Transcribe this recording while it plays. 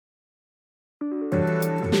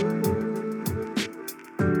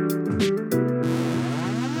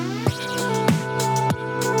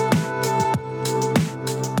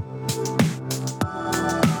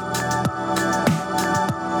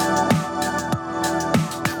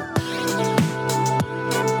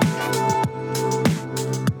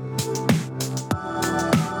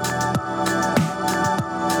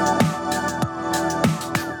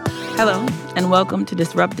welcome to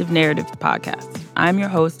Disruptive Narratives Podcast. I'm your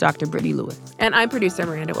host, Dr. Brittany Lewis. And I'm producer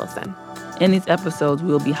Miranda Wilson. In these episodes, we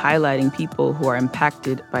will be highlighting people who are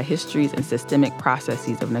impacted by histories and systemic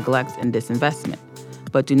processes of neglect and disinvestment,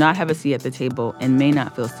 but do not have a seat at the table and may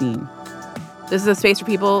not feel seen. This is a space for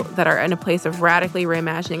people that are in a place of radically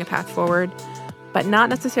reimagining a path forward, but not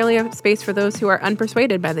necessarily a space for those who are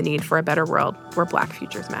unpersuaded by the need for a better world where Black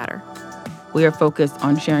futures matter. We are focused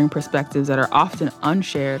on sharing perspectives that are often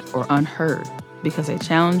unshared or unheard because they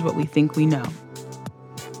challenge what we think we know.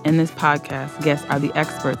 In this podcast, guests are the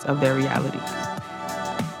experts of their realities.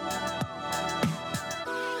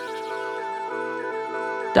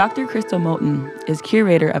 Dr. Crystal Moten is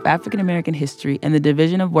curator of African American History in the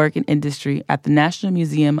Division of Work and Industry at the National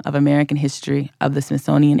Museum of American History of the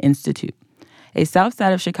Smithsonian Institute. A South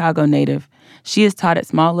Side of Chicago native, she has taught at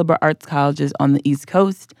small liberal arts colleges on the East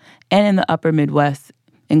Coast and in the upper Midwest,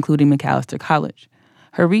 including Macalester College.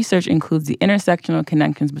 Her research includes the intersectional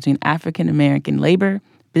connections between African American labor,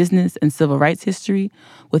 business, and civil rights history,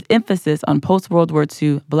 with emphasis on post-World War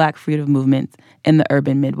II Black freedom movements in the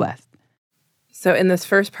urban Midwest. So in this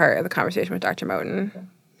first part of the conversation with Dr. Moten,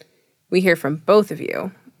 we hear from both of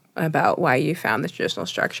you about why you found the traditional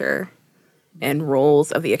structure and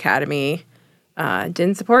roles of the academy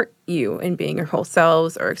didn't support you in being your whole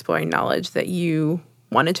selves or exploring knowledge that you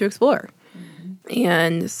wanted to explore. Mm-hmm.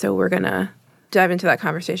 And so we're going to dive into that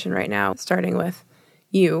conversation right now, starting with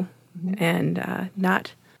you and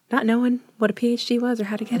not knowing what a PhD was or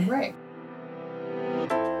how to get it. Right.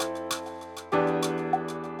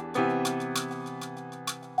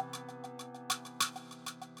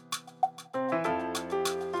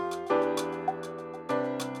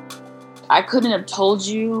 I couldn't have told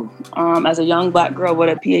you as a young Black girl what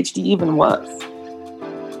a PhD even was.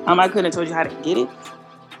 I couldn't have told you how to get it.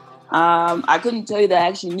 I couldn't tell you that I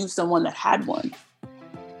actually knew someone that had one.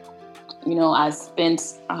 You know, I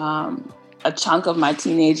spent a chunk of my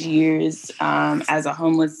teenage years as a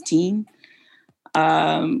homeless teen,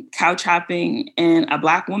 couch hopping, and a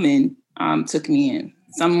Black woman took me in.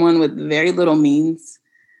 Someone with very little means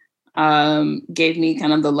gave me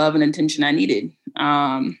kind of the love and attention I needed.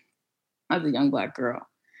 As a young Black girl.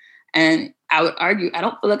 And I would argue, I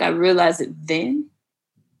don't feel like I realized it then.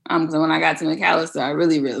 Because when I got to Macalester, I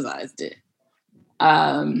really realized it.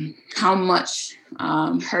 How much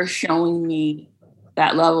her showing me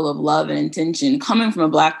that level of love and intention coming from a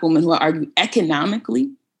Black woman who I argue economically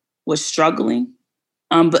was struggling,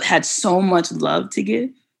 but had so much love to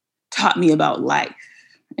give, taught me about life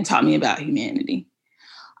and taught me about humanity.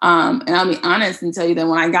 And I'll be honest and tell you that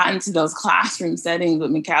when I got into those classroom settings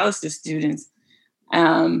with Macalester students,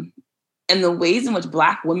 and the ways in which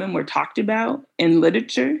Black women were talked about in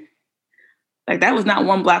literature, like that was not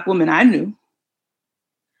one Black woman I knew.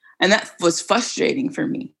 And that was frustrating for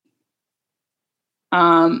me.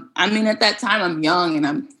 At that time, I'm young and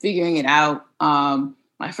I'm figuring it out.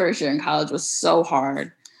 My first year in college was so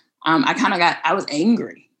hard. I was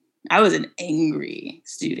angry. I was an angry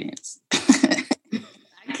student.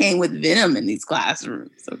 Came with venom in these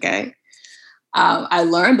classrooms, okay? I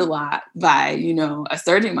learned a lot by,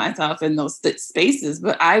 asserting myself in those spaces,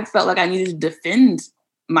 but I felt like I needed to defend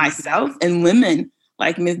myself and women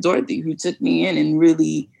like Miss Dorothy, who took me in and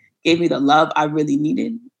really gave me the love I really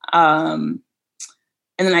needed. And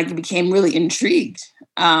then I became really intrigued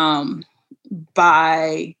I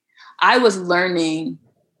was learning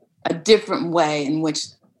a different way in which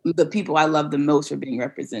the people I love the most were being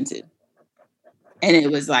represented. And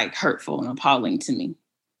it was like hurtful and appalling to me.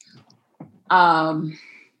 I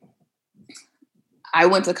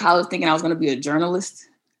went to college thinking I was going to be a journalist.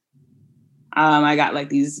 I got like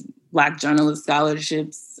these Black journalist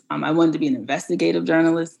scholarships. I wanted to be an investigative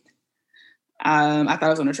journalist. I thought I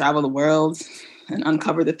was going to travel the world and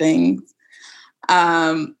uncover the things.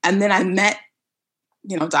 And then I met,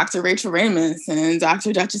 Dr. Rachel Ramus and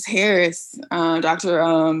Dr. Duchess Harris,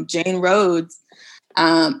 Dr. Jane Rhodes.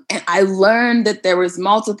 And I learned that there was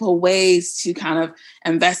multiple ways to kind of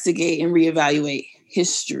investigate and reevaluate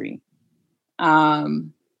history.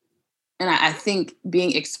 And I think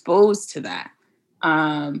being exposed to that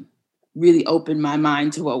really opened my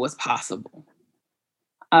mind to what was possible.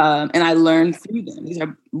 And I learned through them. These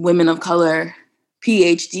are women of color,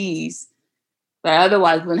 PhDs, that I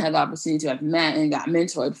otherwise wouldn't have the opportunity to have met and got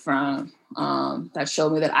mentored from, that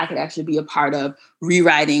showed me that I could actually be a part of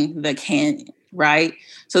rewriting the canon. Right?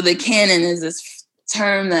 So the canon is this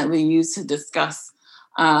term that we use to discuss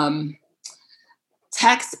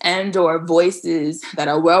texts and or voices that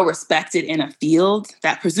are well respected in a field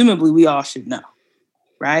that presumably we all should know,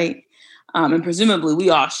 right? And presumably we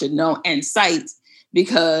all should know and cite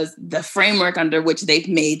because the framework under which they've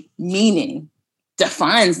made meaning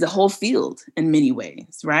defines the whole field in many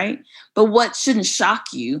ways, right? But what shouldn't shock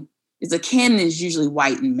you is a canon is usually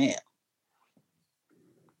white and male,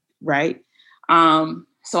 right?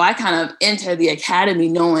 So I kind of entered the academy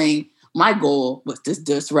knowing my goal was to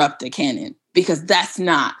disrupt the canon, because that's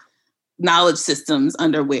not knowledge systems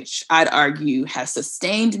under which I'd argue have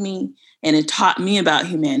sustained me and it taught me about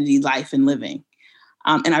humanity, life, and living.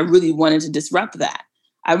 And I really wanted to disrupt that.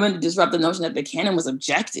 I wanted to disrupt the notion that the canon was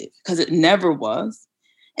objective, because it never was.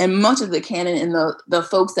 And much of the canon and the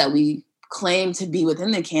folks that we claim to be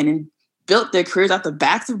within the canon built their careers off the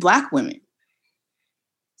backs of Black women.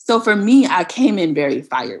 So for me, I came in very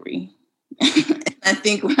fiery. And I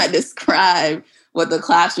think when I describe what the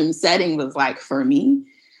classroom setting was like for me,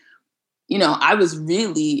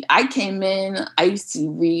 I came in, I used to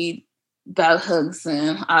read Bell Hooks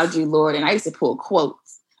and Audre Lorde, and I used to pull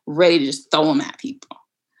quotes, ready to just throw them at people.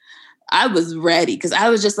 I was ready, because I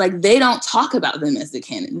was just like, they don't talk about them as the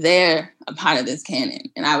canon. They're a part of this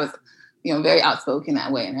canon. And I was, very outspoken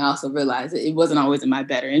that way. And I also realized that it wasn't always in my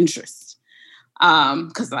better interest,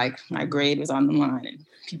 because my grade was on the line and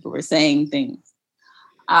people were saying things.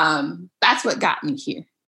 That's what got me here.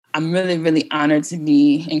 I'm really, really honored to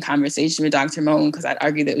be in conversation with Dr. Moten, because I'd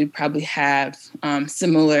argue that we probably have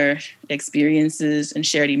similar experiences and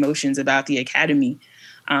shared emotions about the academy,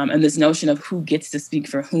 and this notion of who gets to speak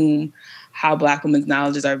for whom, how Black women's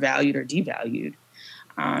knowledges are valued or devalued.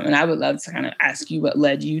 And I would love to kind of ask you what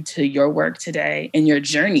led you to your work today and your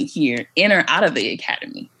journey here, in or out of the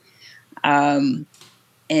academy, and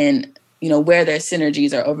where there's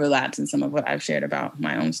synergies or overlaps in some of what I've shared about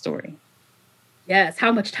my own story. Yes.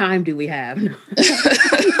 How much time do we have?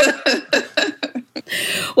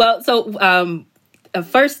 Well, so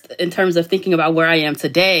first, in terms of thinking about where I am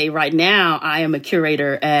today, right now, I am a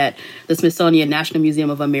curator at the Smithsonian National Museum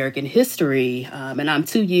of American History, and I'm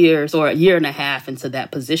 2 years or a year and a half into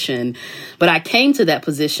that position. But I came to that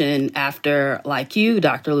position after, like you,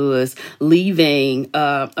 Dr. Lewis, leaving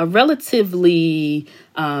a relatively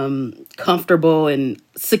comfortable and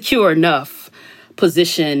secure enough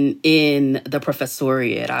position in the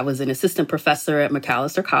professoriate. I was an assistant professor at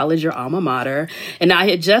Macalester College, your alma mater, and I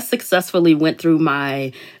had just successfully went through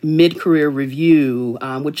my mid-career review,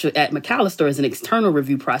 which at Macalester is an external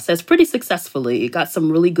review process, pretty successfully. Got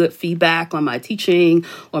some really good feedback on my teaching,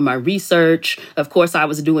 on my research. Of course, I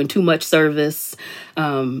was doing too much service.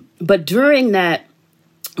 But during that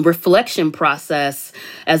reflection process,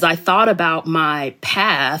 as I thought about my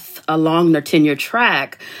path along the tenure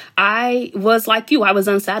track, I was like you, I was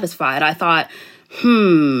unsatisfied. I thought,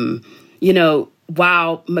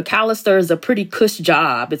 while Macalester is a pretty cush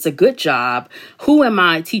job, it's a good job. Who am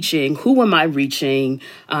I teaching? Who am I reaching?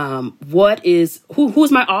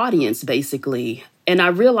 Who's my audience, basically? And I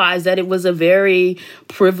realized that it was a very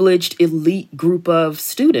privileged, elite group of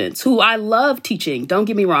students who I love teaching. Don't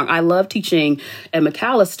get me wrong. I love teaching at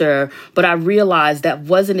Macalester, but I realized that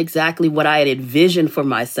wasn't exactly what I had envisioned for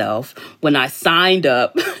myself when I signed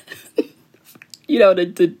up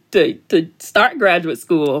to start graduate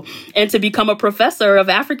school and to become a professor of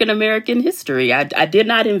African American history. I did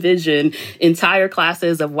not envision entire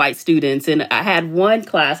classes of white students. And I had one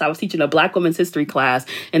class, I was teaching a Black women's history class,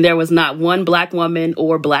 and there was not one Black woman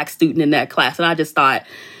or Black student in that class. And I just thought,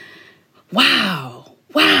 wow,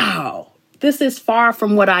 this is far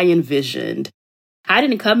from what I envisioned. I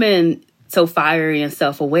didn't come in so fiery and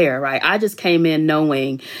self-aware, right? I just came in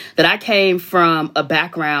knowing that I came from a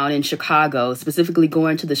background in Chicago, specifically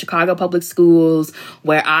going to the Chicago public schools,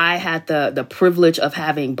 where I had the privilege of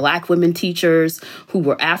having Black women teachers who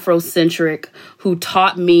were Afrocentric, who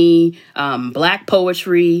taught me Black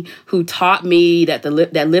poetry, who taught me that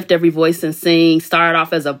that Lift Every Voice and Sing started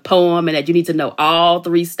off as a poem, and that you need to know all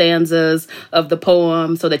 3 stanzas of the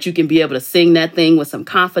poem so that you can be able to sing that thing with some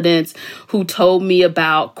confidence, who told me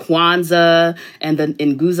about Kwanzaa and the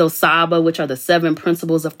Nguzo Saba, which are the 7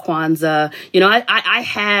 principles of Kwanzaa. I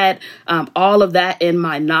had all of that in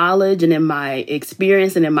my knowledge and in my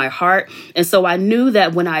experience and in my heart. And so I knew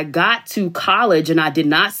that when I got to college and I did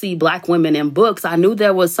not see Black women in books, I knew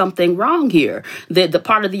there was something wrong here. That the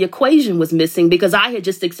part of the equation was missing, because I had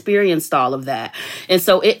just experienced all of that. And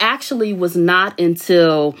so it actually was not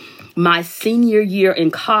until my senior year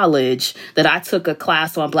in college that I took a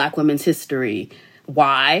class on Black women's history.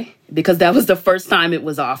 Why? Because that was the first time it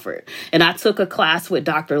was offered. And I took a class with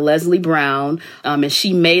Dr. Leslie Brown, and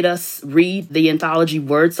she made us read the anthology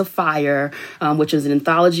Words of Fire, which is an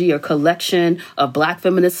anthology or collection of Black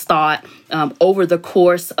feminist thought over the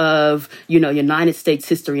course of, United States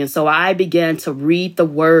history. And so I began to read the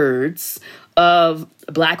words of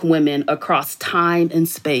Black women across time and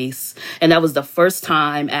space. And that was the first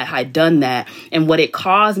time I had done that. And what it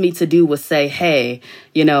caused me to do was say, hey,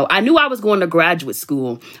 I knew I was going to graduate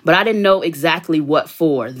school, but I didn't know exactly what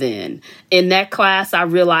for then. In that class, I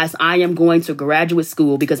realized I am going to graduate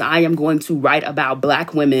school because I am going to write about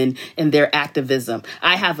Black women and their activism.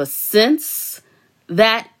 I have a sense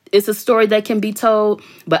that it's a story that can be told,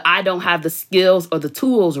 but I don't have the skills or the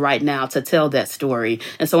tools right now to tell that story.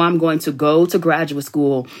 And so I'm going to go to graduate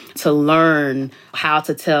school to learn how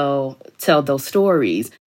to tell those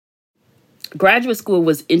stories. Graduate school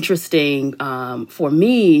was interesting for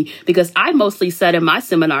me because I mostly sat in my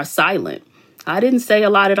seminar silent. I didn't say a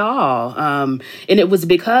lot at all. And it was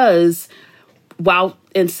because while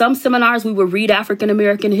in some seminars we would read African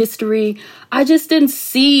American history, I just didn't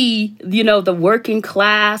see, the working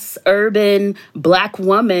class, urban Black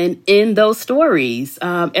woman in those stories.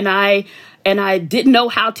 And I didn't know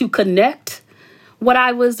how to connect what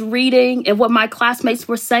I was reading and what my classmates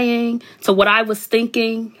were saying to what I was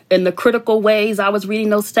thinking and the critical ways I was reading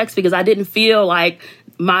those texts because I didn't feel like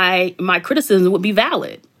my criticism would be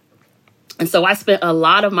valid. And so I spent a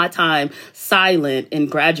lot of my time silent in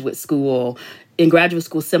graduate school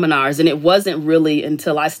seminars. And it wasn't really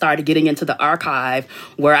until I started getting into the archive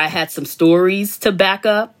where I had some stories to back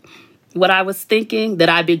up what I was thinking that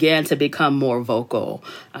I began to become more vocal.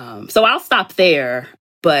 So I'll stop there,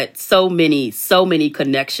 but so many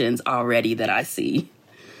connections already that I see.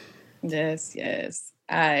 Yes.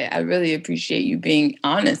 I really appreciate you being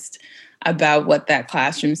honest about what that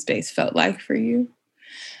classroom space felt like for you.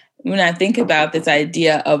 When I think about this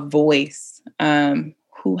idea of voice,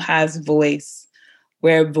 who has voice,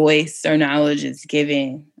 where voice or knowledge is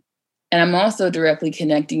given. And I'm also directly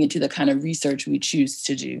connecting it to the kind of research we choose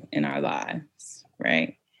to do in our lives,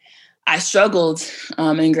 right? I struggled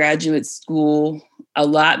in graduate school a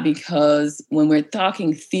lot because when we're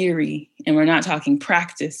talking theory and we're not talking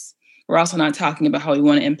practice, we're also not talking about how we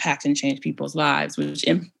want to impact and change people's lives, which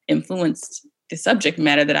influenced the subject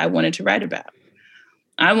matter that I wanted to write about.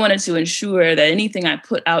 I wanted to ensure that anything I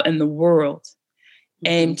put out in the world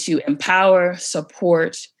aimed to empower,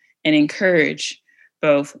 support, and encourage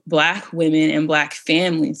both Black women and Black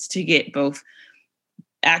families to get both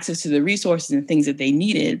access to the resources and things that they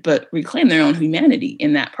needed, but reclaim their own humanity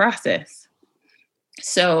in that process.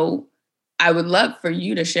 So I would love for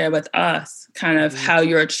you to share with us kind of how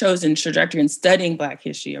your chosen trajectory in studying Black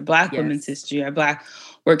history or Black women's history or Black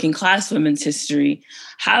working class women's history.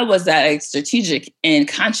 How was that a strategic and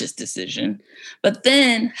conscious decision? But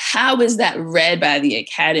then how is that read by the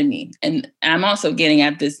academy? And I'm also getting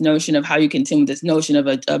at this notion of how you continue this notion of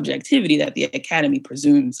objectivity that the academy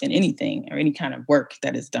presumes in anything or any kind of work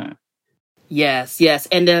that is done. Yes.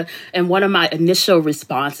 And one of my initial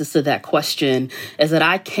responses to that question is that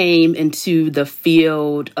I came into the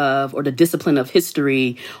field of, or the discipline of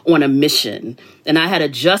history on a mission. And I had a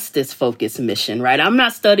justice-focused mission, right? I'm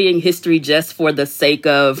not studying history just for the sake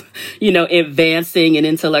of, advancing an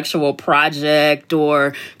intellectual project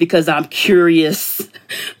or because I'm curious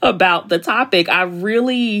about the topic. I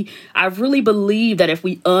really believe that if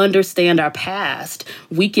we understand our past,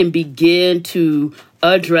 we can begin to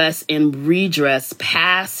address and redress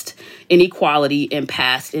past inequality and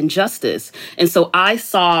past injustice. And so I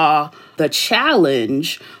saw the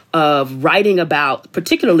challenge of writing about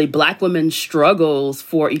particularly Black women's struggles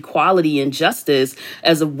for equality and justice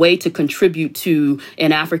as a way to contribute to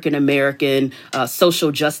an African American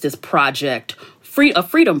social justice project, a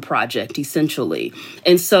freedom project, essentially.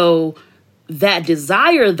 And so that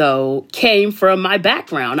desire, though, came from my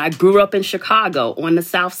background. I grew up in Chicago on the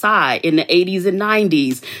South Side in the 80s and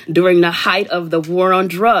 90s during the height of the war on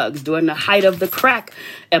drugs, during the height of the crack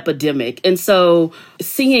epidemic. And so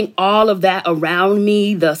seeing all of that around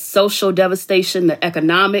me, the social devastation, the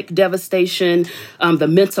economic devastation, the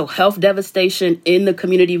mental health devastation in the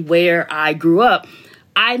community where I grew up,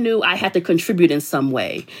 I knew I had to contribute in some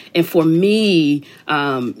way. And for me,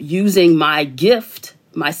 using my gift,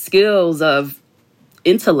 my skills of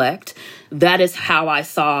intellect, that is how I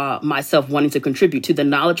saw myself wanting to contribute to the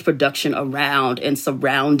knowledge production around and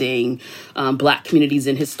surrounding Black communities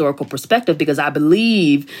in historical perspective, because I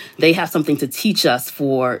believe they have something to teach us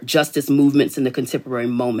for justice movements in the contemporary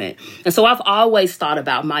moment. And so I've always thought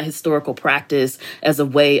about my historical practice as a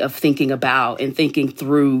way of thinking about and thinking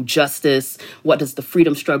through justice. What does the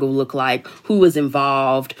freedom struggle look like? Who is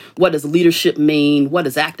involved? What does leadership mean? What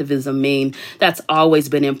does activism mean? That's always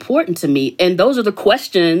been important to me. And those are the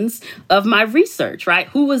questions of of my research, right?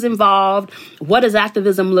 Who was involved? What does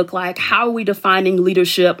activism look like? How are we defining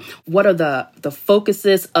leadership? What are the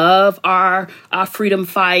focuses of our freedom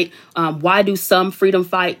fight? Why do some freedom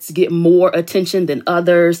fights get more attention than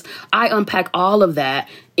others? I unpack all of that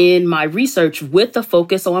in my research with the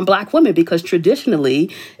focus on Black women, because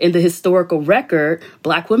traditionally in the historical record,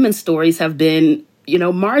 Black women's stories have been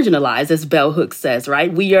marginalized, as Bell Hooks says,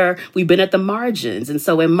 right? We've been at the margins. And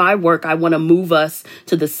so in my work, I want to move us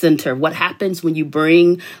to the center. What happens when you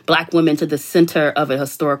bring Black women to the center of a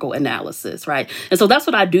historical analysis, right? And so that's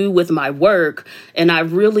what I do with my work. And I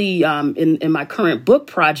really, in my current book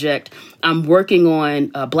project, I'm working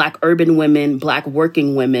on Black urban women, Black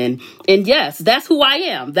working women. And yes, that's who I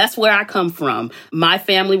am. That's where I come from. My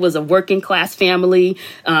family was a working class family.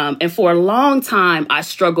 And for a long time, I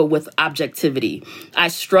struggled with objectivity. I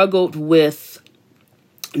struggled with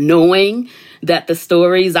knowing that the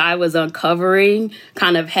stories I was uncovering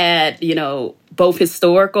kind of had, both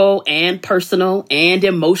historical and personal and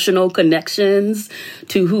emotional connections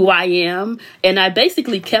to who I am. And I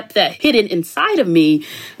basically kept that hidden inside of me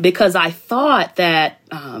because I thought that,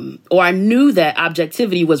 or I knew that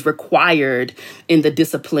objectivity was required in the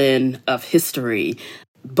discipline of history.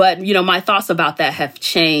 But, my thoughts about that have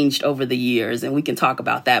changed over the years, and we can talk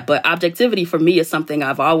about that. But objectivity for me is something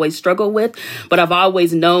I've always struggled with, but I've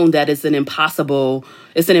always known that it's an impossible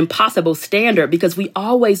standard, because we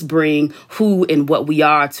always bring who and what we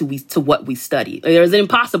are to what we study. It's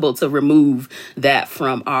impossible to remove that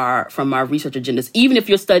from our research agendas. Even if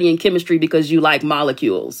you're studying chemistry because you like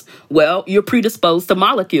molecules, well, you're predisposed to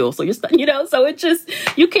molecules. So you're studying, so it just,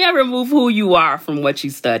 you can't remove who you are from what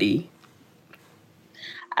you study.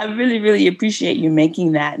 I really, really appreciate you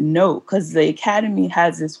making that note, because the Academy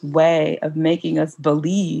has this way of making us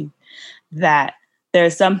believe that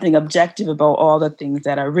there's something objective about all the things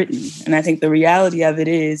that are written. And I think the reality of it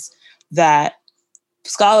is that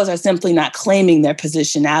scholars are simply not claiming their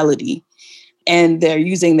positionality, and they're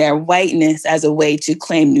using their whiteness as a way to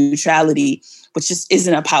claim neutrality, which just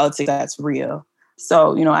isn't a politics that's real.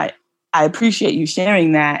 So, I appreciate you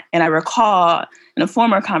sharing that. And I recall in a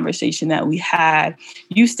former conversation that we had,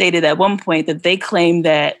 you stated at one point that they claimed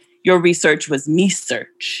that your research was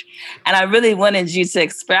me-search. And I really wanted you to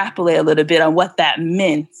extrapolate a little bit on what that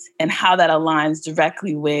meant and how that aligns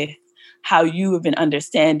directly with how you have been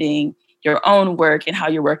understanding your own work and how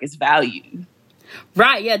your work is valued.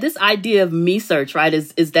 Right. Yeah. This idea of me-search, right,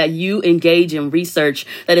 is that you engage in research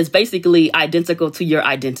that is basically identical to your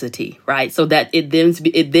identity, right? So that it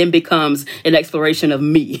then becomes an exploration of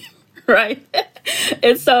me, right?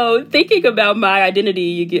 And so thinking about my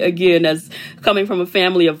identity, again, as coming from a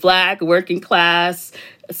family of Black, working class,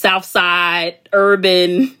 South Side,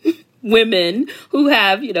 urban women who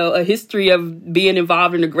have, a history of being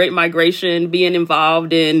involved in the Great Migration, being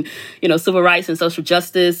involved in, civil rights and social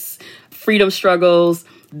justice, freedom struggles,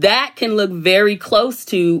 that can look very close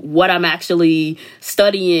to what I'm actually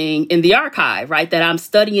studying in the archive, right? That I'm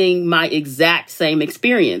studying my exact same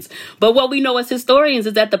experience. But what we know as historians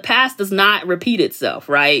is that the past does not repeat itself,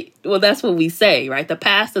 right? Well, that's what we say, right? The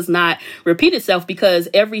past does not repeat itself because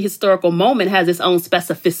every historical moment has its own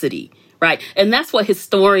specificity, right? And that's what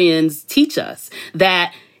historians teach us,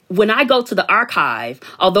 that when I go to the archive,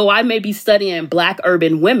 although I may be studying Black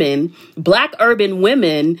urban women in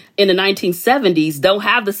the 1970s don't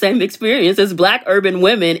have the same experience as Black urban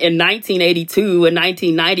women in 1982 and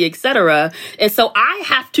 1990, et cetera. And so I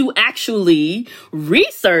have to actually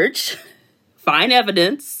research, find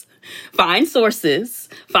evidence, find sources,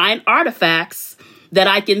 find artifacts that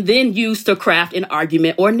I can then use to craft an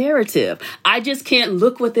argument or narrative. I just can't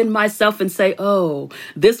look within myself and say, oh,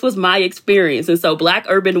 this was my experience. And so Black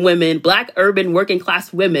urban working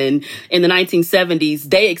class women in the 1970s,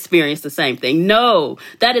 they experienced the same thing. No,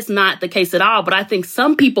 that is not the case at all. But I think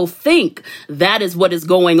some people think that is what is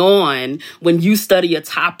going on when you study a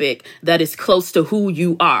topic that is close to who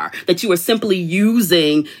you are, that you are simply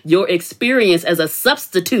using your experience as a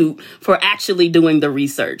substitute for actually doing the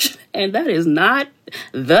research. And that is not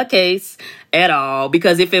the case at all,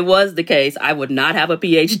 because if it was the case, I would not have a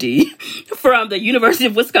PhD from the University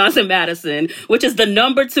of Wisconsin-Madison, which is the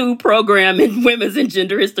 #2 program in women's and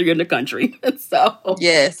gender history in the country. So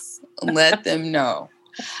yes, let them know.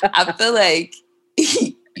 I feel like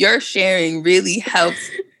your sharing really helps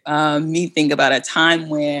me think about a time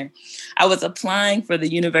where I was applying for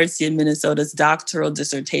the University of Minnesota's doctoral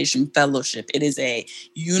dissertation fellowship. It is a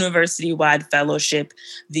university-wide fellowship.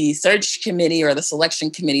 The search committee, or the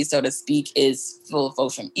selection committee, so to speak, is full of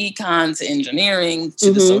folks from econ to engineering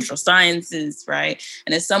to the social sciences, right?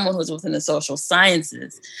 And as someone who's within the social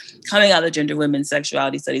sciences, coming out of the Gender, Women's,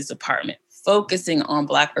 Sexuality Studies department, focusing on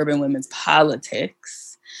Black urban women's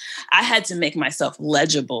politics, I had to make myself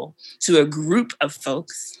legible to a group of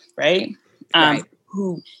folks, right?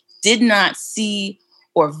 Who did not see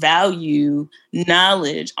or value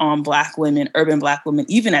knowledge on Black women, urban Black women,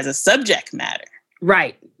 even as a subject matter.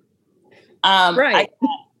 Right. Right.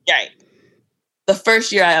 The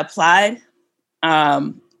first year I applied,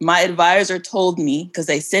 my advisor told me, because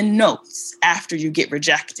they send notes after you get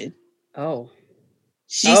rejected.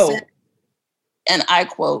 She said, and I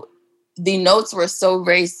quote, "The notes were so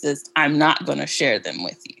racist, I'm not going to share them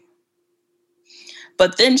with you."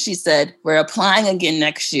 But then she said, "We're applying again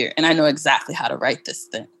next year, and I know exactly how to write this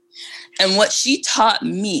thing." And what she taught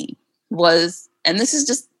me was, and this is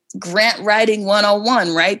just grant writing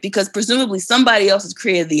 101, right? Because presumably somebody else has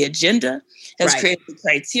created the agenda, has created the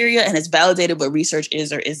criteria, and has validated what research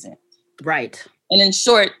is or isn't. Right. And in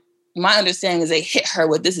short, my understanding is they hit her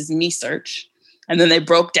with, "This is me search." And then they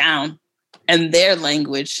broke down in their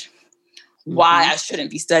language why I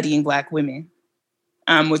shouldn't be studying Black women,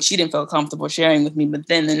 which she didn't feel comfortable sharing with me. But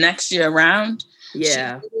then the next year around, she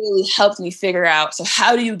really helped me figure out, so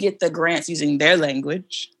how do you get the grants using their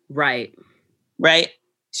language? Right.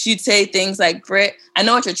 She'd say things like, "Britt, I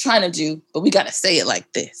know what you're trying to do, but we got to say it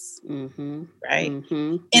like this." Right?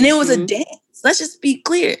 And it was a dance. Let's just be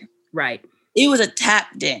clear. Right. It was a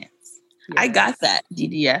tap dance. I got that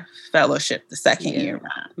DDF fellowship the second year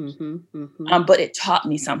around. But it taught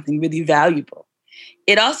me something really valuable.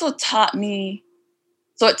 It also taught me,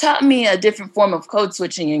 a different form of code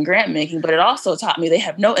switching and grant making, but it also taught me they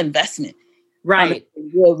have no investment in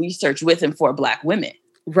real research with and for Black women.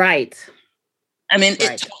 Right. I mean,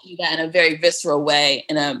 it taught me that in a very visceral way,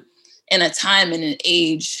 in a time and an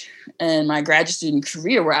age in my graduate student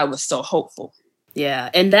career where I was so hopeful. Yeah,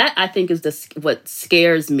 and that, I think, is what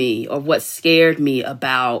scares me, or what scared me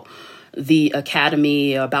about the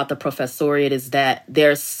academy, about the professoriate, is that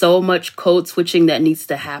there's so much code switching that needs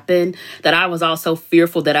to happen that I was also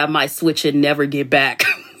fearful that I might switch and never get back.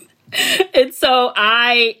 And so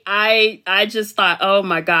I just thought, oh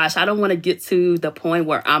my gosh, I don't want to get to the point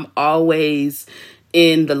where I'm always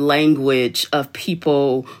in the language of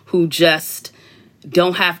people who just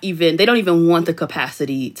don't even want the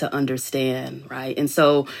capacity to understand, right? And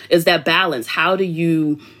so is that balance. How do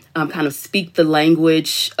you kind of speak the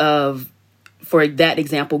language of, for that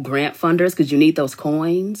example, grant funders, because you need those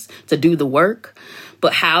coins to do the work.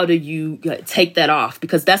 But how do you take that off?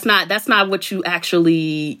 Because that's not what you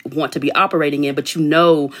actually want to be operating in, but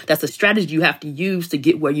that's a strategy you have to use to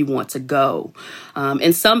get where you want to go.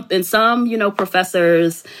 And some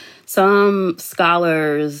professors, some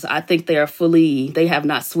scholars, I think they have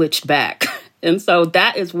not switched back. And so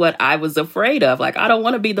that is what I was afraid of. Like, I don't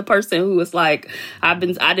want to be the person who is like, I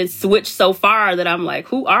didn't switch so far that I'm like,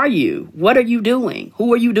 who are you? What are you doing?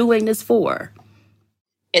 Who are you doing this for?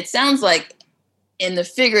 It sounds like, in the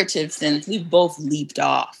figurative sense, we both leaped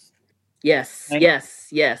off. Yes, right?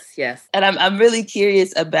 Yes. And I'm really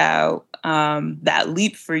curious about that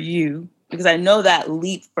leap for you, because I know that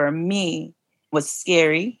leap for me was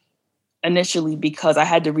scary initially, because I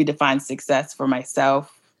had to redefine success for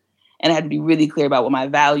myself. And I had to be really clear about what my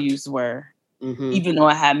values were, even though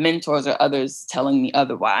I had mentors or others telling me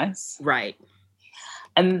otherwise. Right.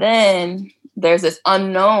 And then there's this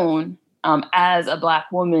unknown as a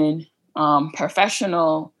Black woman,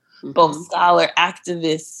 professional, both scholar,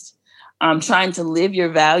 activist, trying to live your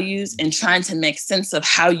values and trying to make sense of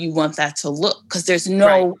how you want that to look, because there's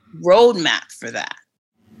no roadmap for that.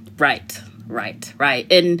 Right.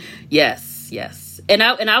 And yes. And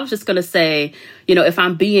I was just going to say, if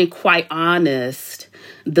I'm being quite honest,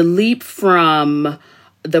 the leap from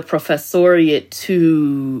the professoriate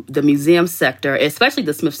to the museum sector, especially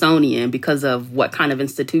the Smithsonian, because of what kind of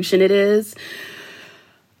institution it is,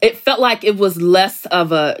 it felt like it was less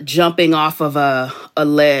of a jumping off of a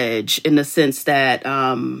ledge, in the sense that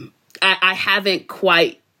I haven't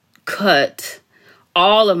quite cut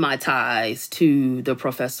all of my ties to the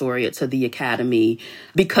professoriate, to the academy,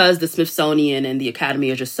 because the Smithsonian and the academy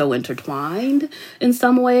are just so intertwined in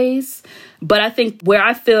some ways. But I think where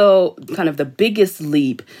I feel kind of the biggest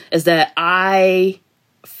leap is that I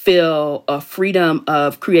feel a freedom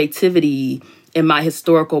of creativity in my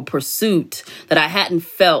historical pursuit that I hadn't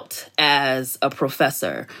felt as a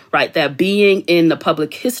professor, right? That being in the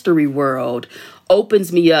public history world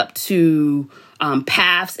opens me up to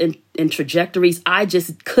paths and trajectories I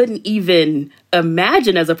just couldn't even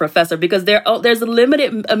imagine as a professor, because there's a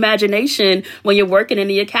limited imagination when you're working in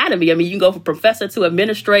the academy. I mean, you can go from professor to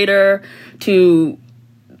administrator to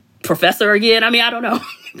professor again. I mean, I don't know.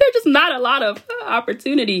 There's just not a lot of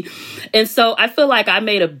opportunity. And so I feel like I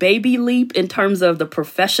made a baby leap in terms of the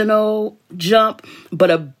professional jump, but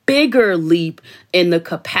a bigger leap in the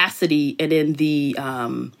capacity and in the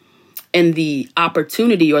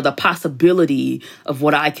opportunity or the possibility of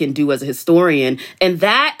what I can do as a historian. And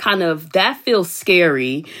that feels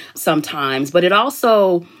scary sometimes. But it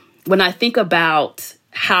also, when I think about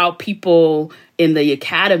how people in the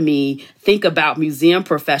academy think about museum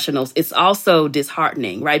professionals, it's also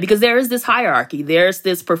disheartening, right? Because there is this hierarchy. There's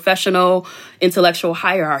this professional intellectual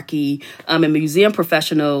hierarchy, and museum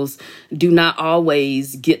professionals do not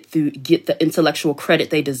always get the intellectual credit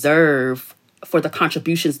they deserve for the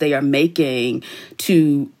contributions they are making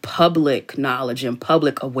to public knowledge and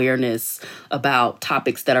public awareness about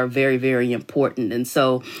topics that are very, very important. And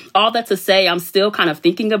so all that to say, I'm still kind of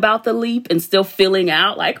thinking about the leap and still feeling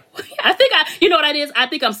out like, you know what it is? I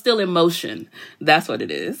think I'm still in motion. That's what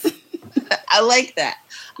it is. I like that.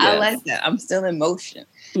 Yes. I like that. I'm still in motion.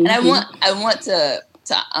 Mm-hmm. And I want to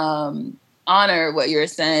honor what you're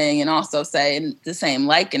saying and also say in the same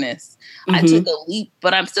likeness. Mm-hmm. I took a leap,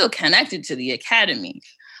 but I'm still connected to the academy.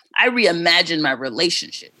 I reimagined my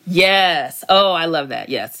relationship. Yes. Oh, I love that.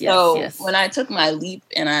 Yes. So when I took my leap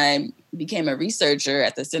and I became a researcher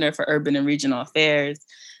at the Center for Urban and Regional Affairs,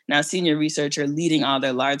 now senior researcher leading all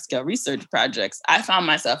their large-scale research projects, I found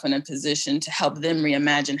myself in a position to help them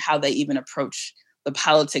reimagine how they even approach the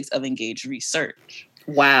politics of engaged research.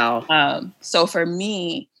 Wow. So for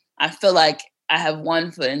me, I feel like I have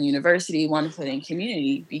one foot in university, one foot in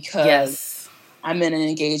community, because I'm in an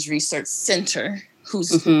engaged research center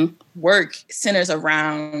whose work centers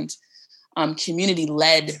around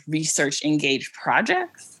community-led research engaged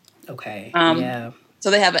projects. Okay. So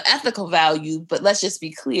they have an ethical value, but let's just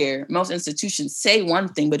be clear. Most institutions say one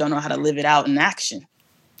thing, but don't know how to live it out in action.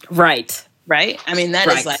 Right. Right? I mean, that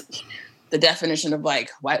is like the definition of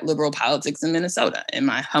like white liberal politics in Minnesota, in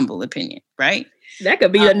my humble opinion, right? That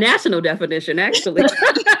could be a national definition, actually.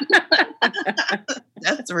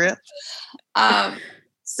 That's real.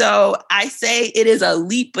 So I say it is a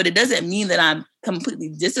leap, but it doesn't mean that I'm completely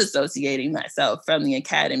disassociating myself from the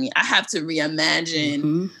academy. I have to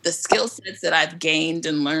reimagine the skill sets that I've gained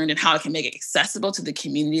and learned and how I can make it accessible to the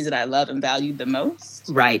communities that I love and value the most.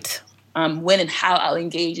 Right. When and how I'll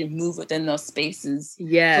engage and move within those spaces for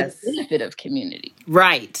the benefit of community.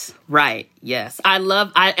 Right. Yes. I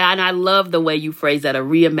love the way you phrase that, a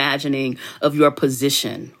reimagining of your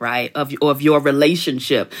position, right? Of your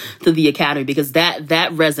relationship to the academy, because that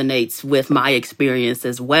resonates with my experience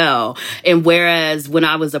as well. And whereas when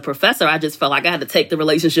I was a professor, I just felt like I had to take the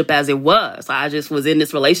relationship as it was. I just was in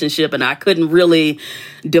this relationship and I couldn't really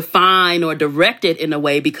define or direct it in a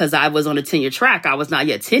way because I was on a tenure track. I was not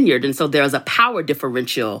yet tenured. And so there was a power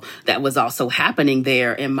differential that was also happening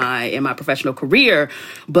there in my professional career.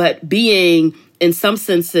 But being in some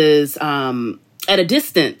senses at a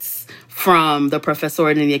distance from the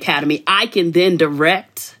professoriate in the academy, I can then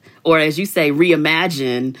direct, or as you say,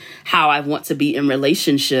 reimagine how I want to be in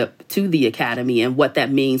relationship to the academy and what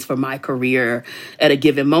that means for my career at a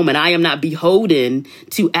given moment. I am not beholden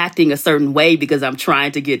to acting a certain way because I'm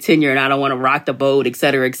trying to get tenure and I don't want to rock the boat, et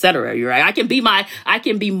cetera, et cetera. You're right. I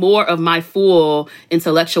can be more of my full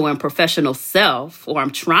intellectual and professional self, or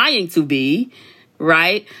I'm trying to be,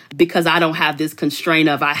 right? Because I don't have this constraint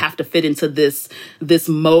of I have to fit into this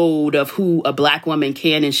mode of who a Black woman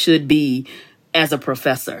can and should be as a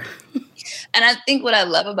professor. And I think what I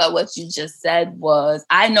love about what you just said was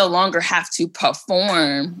I no longer have to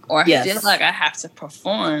perform or feel like I have to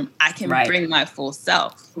perform. I can bring my full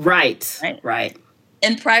self. Right.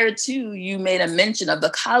 And prior to, you made a mention of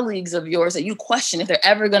the colleagues of yours that you question if they're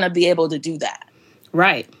ever going to be able to do that.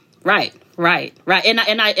 Right. And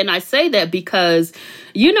I say that because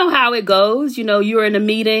you know how it goes. You know, you're in a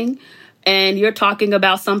meeting and you're talking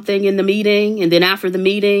about something in the meeting, and then after the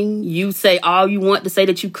meeting, you say all you want to say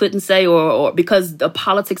that you couldn't say, or because the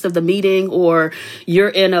politics of the meeting, or you're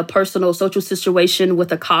in a personal social situation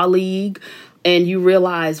with a colleague, and you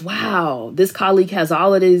realize, wow, this colleague has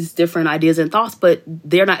all of these different ideas and thoughts, but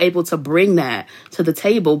they're not able to bring that to the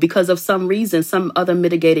table because of some reason, some other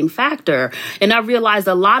mitigating factor. And I realized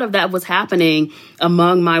a lot of that was happening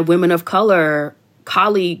among my women of color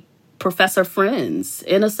colleague professor friends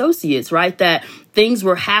and associates, right? That things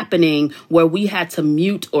were happening where we had to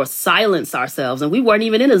mute or silence ourselves. And we weren't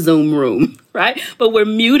even in a Zoom room, right? But we're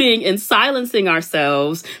muting and silencing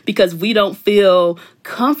ourselves because we don't feel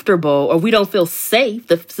comfortable or we don't feel safe.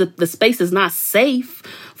 The space is not safe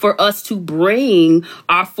for us to bring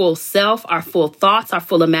our full self, our full thoughts, our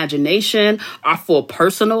full imagination, our full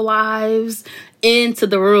personal lives into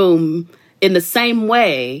the room in the same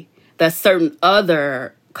way that certain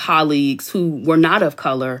other colleagues who were not of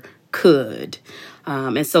color could.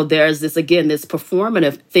 And so there's this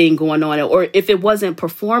performative thing going on. Or if it wasn't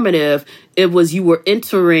performative, it was you were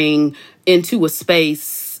entering into a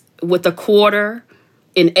space with a quarter,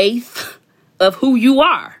 an eighth of who you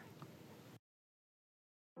are.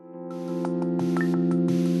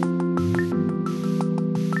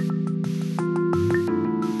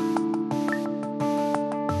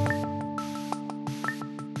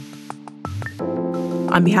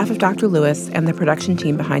 On behalf of Dr. Lewis and the production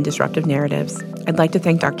team behind Disruptive Narratives, I'd like to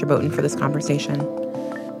thank Dr. Moten for this conversation.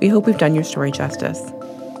 We hope we've done your story justice.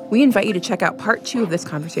 We invite you to check out part 2 of this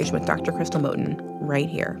conversation with Dr. Crystal Moten right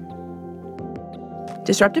here.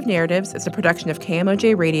 Disruptive Narratives is a production of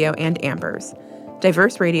KMOJ Radio and Ambers,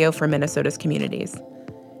 diverse radio for Minnesota's communities.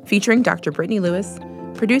 Featuring Dr. Brittany Lewis,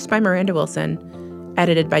 produced by Miranda Wilson,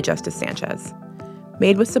 edited by Justice Sanchez.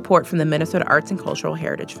 Made with support from the Minnesota Arts and Cultural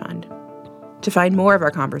Heritage Fund. To find more of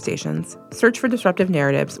our conversations, search for Disruptive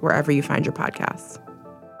Narratives wherever you find your podcasts.